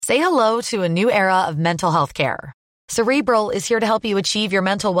Say hello to a new era of mental health care. Cerebral is here to help you achieve your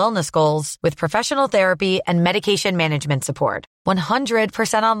mental wellness goals with professional therapy and medication management support.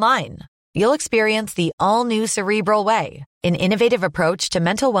 100% online. You'll experience the all-new Cerebral Way, an innovative approach to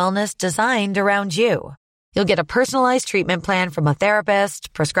mental wellness designed around you. You'll get a personalized treatment plan from a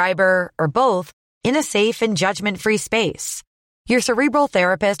therapist, prescriber, or both in a safe and judgment-free space. Your Cerebral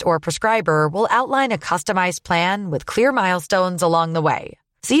therapist or prescriber will outline a customized plan with clear milestones along the way,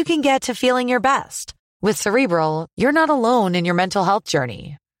 so you can get to feeling your best. With Cerebral, you're not alone in your mental health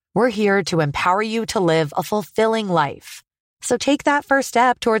journey. We're here to empower you to live a fulfilling life. So take that first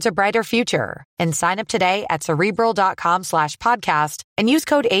step towards a brighter future and sign up today at Cerebral.com/podcast and use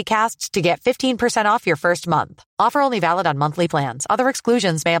code ACAST to get 15% off your first month. Offer only valid on monthly plans. Other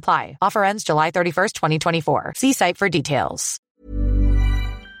exclusions may apply. Offer ends July 31st, 2024. See site for details.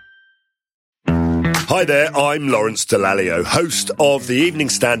 Hi there, I'm Lawrence Dallaglio, host of the Evening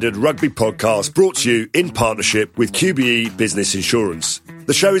Standard Rugby Podcast, brought to you in partnership with QBE Business Insurance.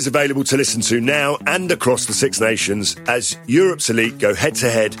 The show is available to listen to now and across the Six Nations as Europe's elite go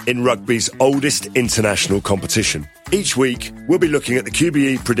head-to-head in rugby's oldest international competition. Each week, we'll be looking at the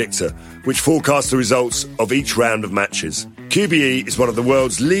QBE Predictor, which forecasts the results of each round of matches. QBE is one of the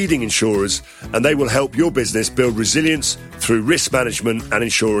world's leading insurers, and they will help your business build resilience through risk management and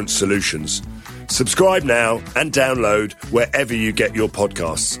insurance solutions. Subscribe now and download wherever you get your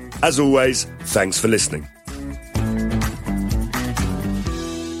podcasts. As always, thanks for listening.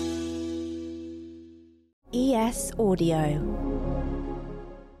 ES Audio.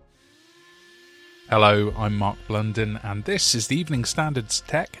 Hello, I'm Mark Blunden, and this is the Evening Standard's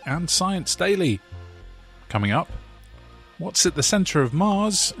Tech and Science Daily. Coming up, what's at the centre of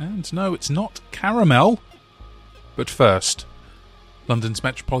Mars? And no, it's not caramel. But first, London's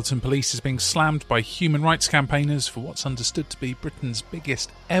Metropolitan Police is being slammed by human rights campaigners for what's understood to be Britain's biggest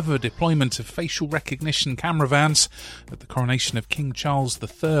ever deployment of facial recognition camera vans at the coronation of King Charles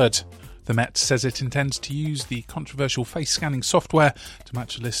III. The Met says it intends to use the controversial face-scanning software to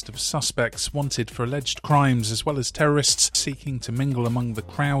match a list of suspects wanted for alleged crimes, as well as terrorists seeking to mingle among the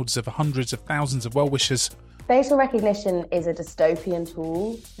crowds of hundreds of thousands of well-wishers. Facial recognition is a dystopian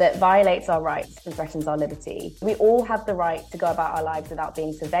tool that violates our rights and threatens our liberty. We all have the right to go about our lives without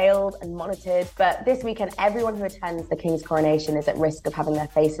being surveilled and monitored, but this weekend everyone who attends the King's coronation is at risk of having their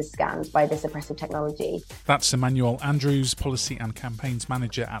faces scanned by this oppressive technology. That's Emmanuel Andrews, Policy and Campaigns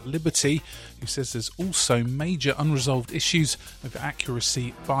Manager at Liberty, who says there's also major unresolved issues over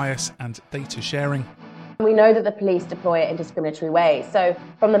accuracy, bias and data sharing. We know that the police deploy it in discriminatory ways. So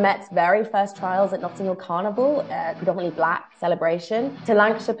from the Met's very first trials at Notting Hill Carnival, a predominantly black celebration, to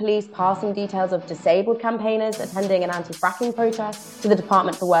Lancashire Police passing details of disabled campaigners attending an anti-fracking protest, to the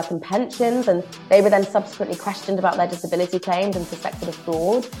Department for Work and Pensions, and they were then subsequently questioned about their disability claims and suspected of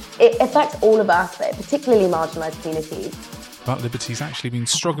fraud. It affects all of us, but particularly marginalised communities. But Liberty's actually been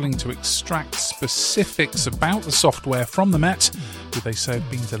struggling to extract specifics about the software from the Met, who they say have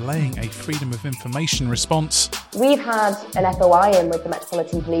been delaying a Freedom of Information response. We've had an FOI in with the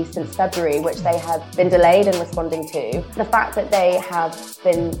Metropolitan Police since February, which they have been delayed in responding to. The fact that they have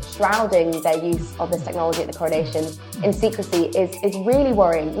been shrouding their use of this technology at the coronation in secrecy is really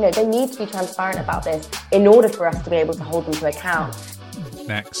worrying. You know, they need to be transparent about this in order for us to be able to hold them to account.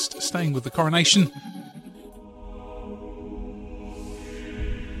 Next, staying with the coronation,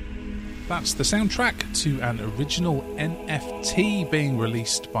 that's the soundtrack to an original NFT being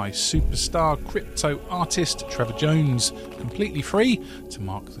released by superstar crypto artist Trevor Jones, completely free to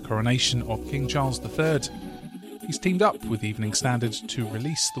mark the coronation of King Charles III. He's teamed up with Evening Standard to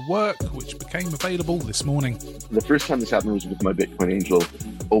release the work, which became available this morning. The first time this happened was with my Bitcoin Angel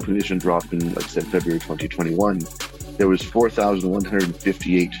open edition drop in, like I said, February 2021. There was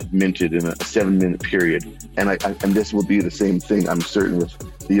 4,158 minted in a 7-minute period. And this will be the same thing, I'm certain, with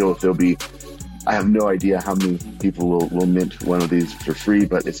the Oath. I have no idea how many people will mint one of these for free,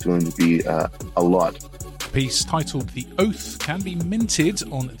 but it's going to be a lot. The piece, titled The Oath, can be minted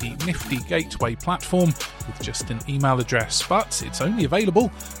on the Nifty Gateway platform with just an email address, but it's only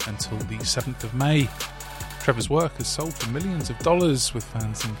available until the 7th of May. Trevor's work has sold for millions of dollars, with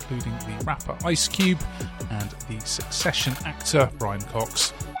fans including the rapper Ice Cube and the Succession actor Brian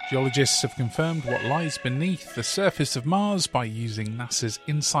Cox. Geologists have confirmed what lies beneath the surface of Mars by using NASA's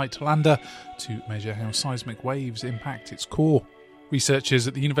InSight lander to measure how seismic waves impact its core. Researchers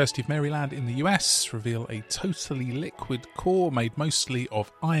at the University of Maryland in the US reveal a totally liquid core made mostly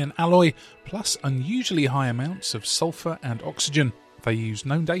of iron alloy, plus unusually high amounts of sulfur and oxygen. They used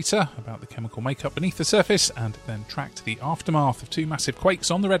known data about the chemical makeup beneath the surface and then tracked the aftermath of 2 massive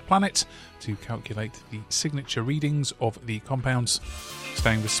quakes on the Red Planet to calculate the signature readings of the compounds.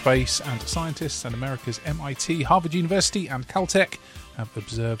 Staying with space, and scientists at America's MIT, Harvard University and Caltech have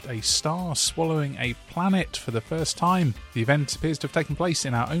observed a star swallowing a planet for the first time. The event appears to have taken place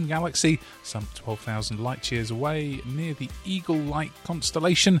in our own galaxy, some 12,000 light-years away, near the Eagle-like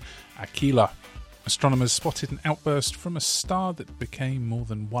constellation Aquila. Astronomers spotted an outburst from a star that became more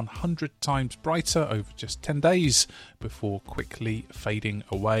than 100 times brighter over just 10 days before quickly fading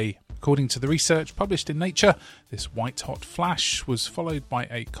away. According to the research published in Nature, this white-hot flash was followed by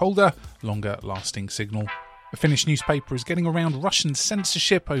a colder, longer-lasting signal. A Finnish newspaper is getting around Russian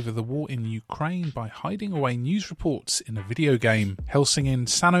censorship over the war in Ukraine by hiding away news reports in a video game. Helsingin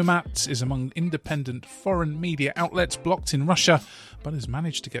Sanomat is among independent foreign media outlets blocked in Russia, but has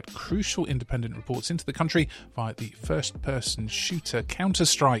managed to get crucial independent reports into the country via the first-person shooter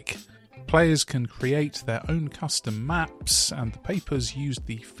Counter-Strike. Players can create their own custom maps, and the papers used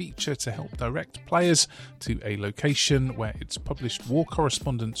the feature to help direct players to a location where it's published war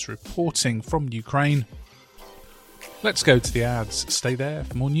correspondents reporting from Ukraine. Let's go to the ads. Stay there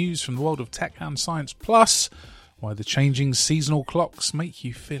for more news from the world of tech and science, plus why the changing seasonal clocks make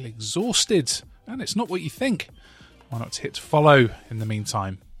you feel exhausted, and it's not what you think. Why not hit follow in the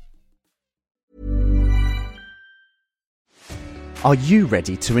meantime? Are you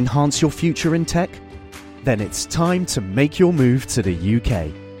ready to enhance your future in tech? Then it's time to make your move to the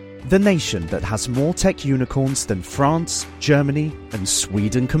UK, the nation that has more tech unicorns than France, Germany, and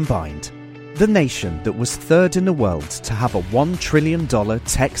Sweden combined. The nation that was third in the world to have a $1 trillion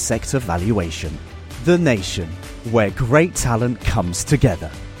tech sector valuation. The nation where great talent comes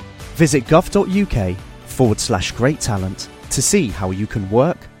together. Visit gov.uk/great talent to see how you can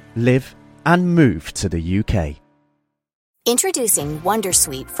work, live, and move to the UK. Introducing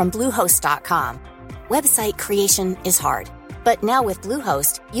Wondersuite from Bluehost.com. Website creation is hard, but now with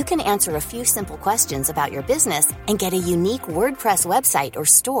Bluehost, you can answer a few simple questions about your business and get a unique WordPress website or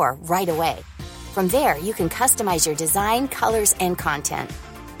store right away. From there, you can customize your design, colors, and content.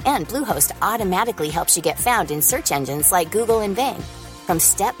 And Bluehost automatically helps you get found in search engines like Google and Bing. From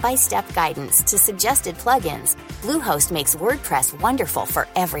step-by-step guidance to suggested plugins, Bluehost makes WordPress wonderful for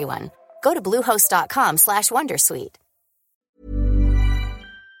everyone. Go to bluehost.com/wondersuite.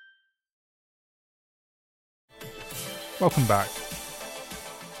 Welcome back.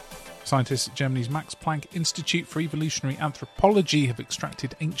 Scientists at Germany's Max Planck Institute for Evolutionary Anthropology have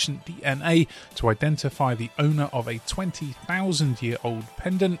extracted ancient DNA to identify the owner of a 20,000-year-old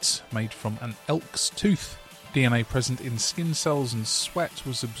pendant made from an elk's tooth. DNA present in skin cells and sweat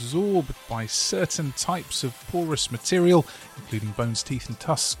was absorbed by certain types of porous material, including bones, teeth and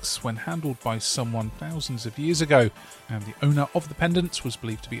tusks, when handled by someone thousands of years ago. And the owner of the pendant was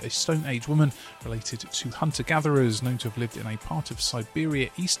believed to be a Stone Age woman related to hunter-gatherers known to have lived in a part of Siberia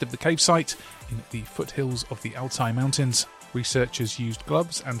east of the cave site in the foothills of the Altai Mountains. Researchers used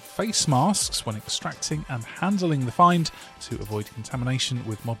gloves and face masks when extracting and handling the find to avoid contamination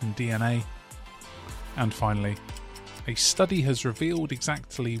with modern DNA. And finally, a study has revealed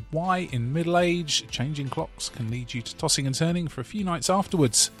exactly why in middle age changing clocks can lead you to tossing and turning for a few nights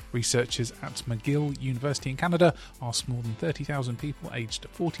afterwards. Researchers at McGill University in Canada asked more than 30,000 people aged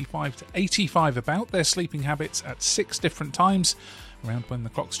 45 to 85 about their sleeping habits at 6 different times around when the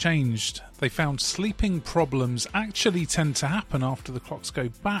clocks changed. They found sleeping problems actually tend to happen after the clocks go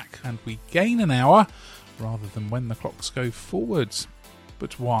back and we gain an hour rather than when the clocks go forwards.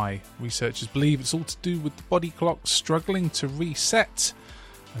 But why? Researchers believe it's all to do with the body clock struggling to reset,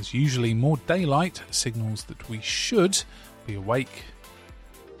 as usually more daylight signals that we should be awake.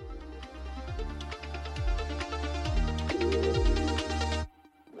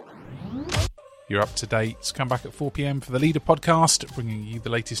 You're up to date. Come back at 4 p.m. for the Leader podcast, bringing you the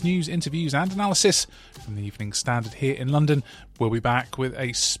latest news, interviews and analysis from the Evening Standard here in London. We'll be back with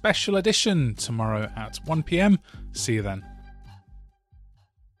a special edition tomorrow at 1 p.m. See you then.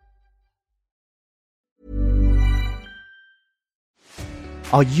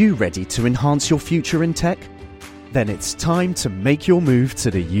 Are you ready to enhance your future in tech? Then it's time to make your move to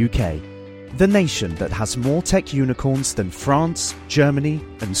the UK, the nation that has more tech unicorns than France, Germany,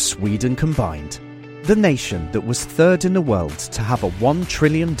 and Sweden combined. The nation that was third in the world to have a $1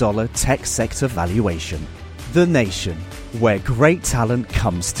 trillion tech sector valuation. The nation where great talent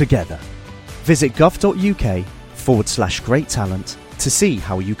comes together. Visit gov.uk/great talent to see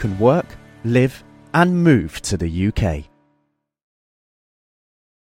how you can work, live, and move to the UK.